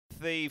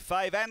the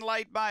fave and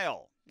late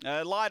mail.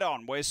 Light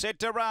on. We're set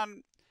to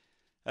run.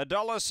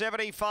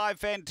 $1.75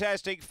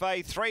 Fantastic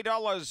Faith.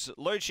 $3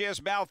 Lucius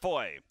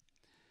Malfoy.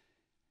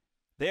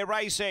 They're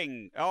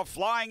racing. Oh,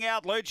 flying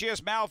out.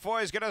 Lucius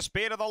Malfoy is going to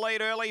spear to the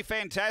lead early.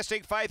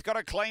 Fantastic Faith got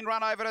a clean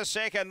run over to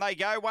second. They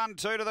go 1-2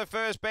 to the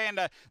first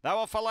bender. They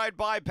were followed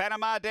by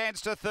Panama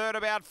Dance to third,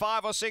 about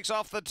 5 or 6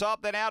 off the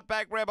top. Then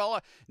Outback Rebel.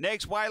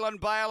 Next,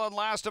 Wayland Bale. And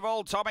last of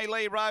all, Tommy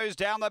Lee Rose.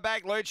 Down the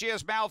back,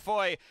 Lucius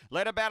Malfoy.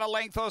 Led about a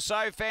length or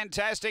so.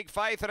 Fantastic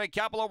Faith and a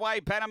couple away.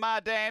 Panama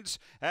Dance.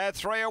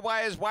 3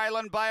 away is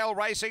Wayland Bale.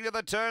 Racing to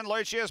the turn.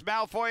 Lucius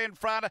Malfoy in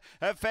front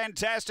of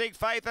Fantastic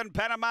Faith and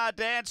Panama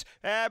Dance.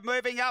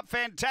 Moving up,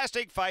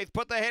 Fantastic Faith,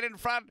 put the head in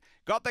front,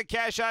 got the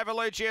cash over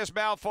Lucius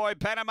Malfoy,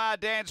 Panama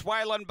Dance,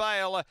 Wayland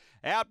Bale,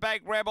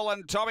 Outback Rebel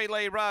and Tommy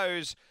Lee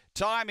Rose.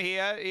 Time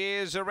here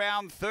is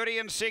around 30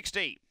 and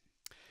 60.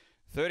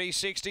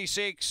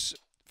 30.66.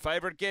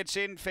 Favourite gets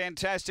in,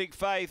 Fantastic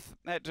Faith.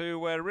 Had to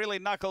really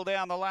knuckle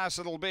down the last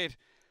little bit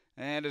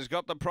and has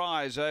got the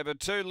prize over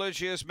 2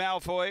 Lucius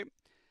Malfoy.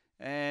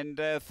 And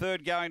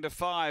third going to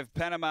 5,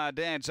 Panama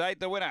Dance.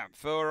 8 the winner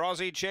for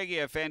Aussie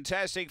Chegia,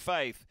 Fantastic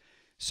Faith.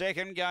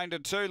 Second going to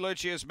 2,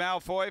 Lucius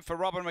Malfoy for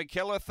Robin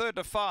McKellar. Third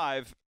to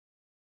 5,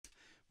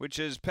 which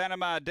is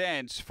Panama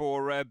Dance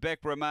for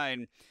Beck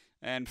Remain.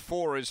 And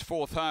 4 is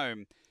fourth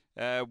home,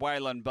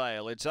 Wayland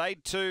Bale. It's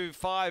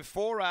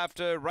 8-2-5-4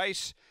 after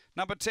race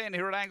number 10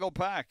 here at Angle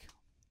Park.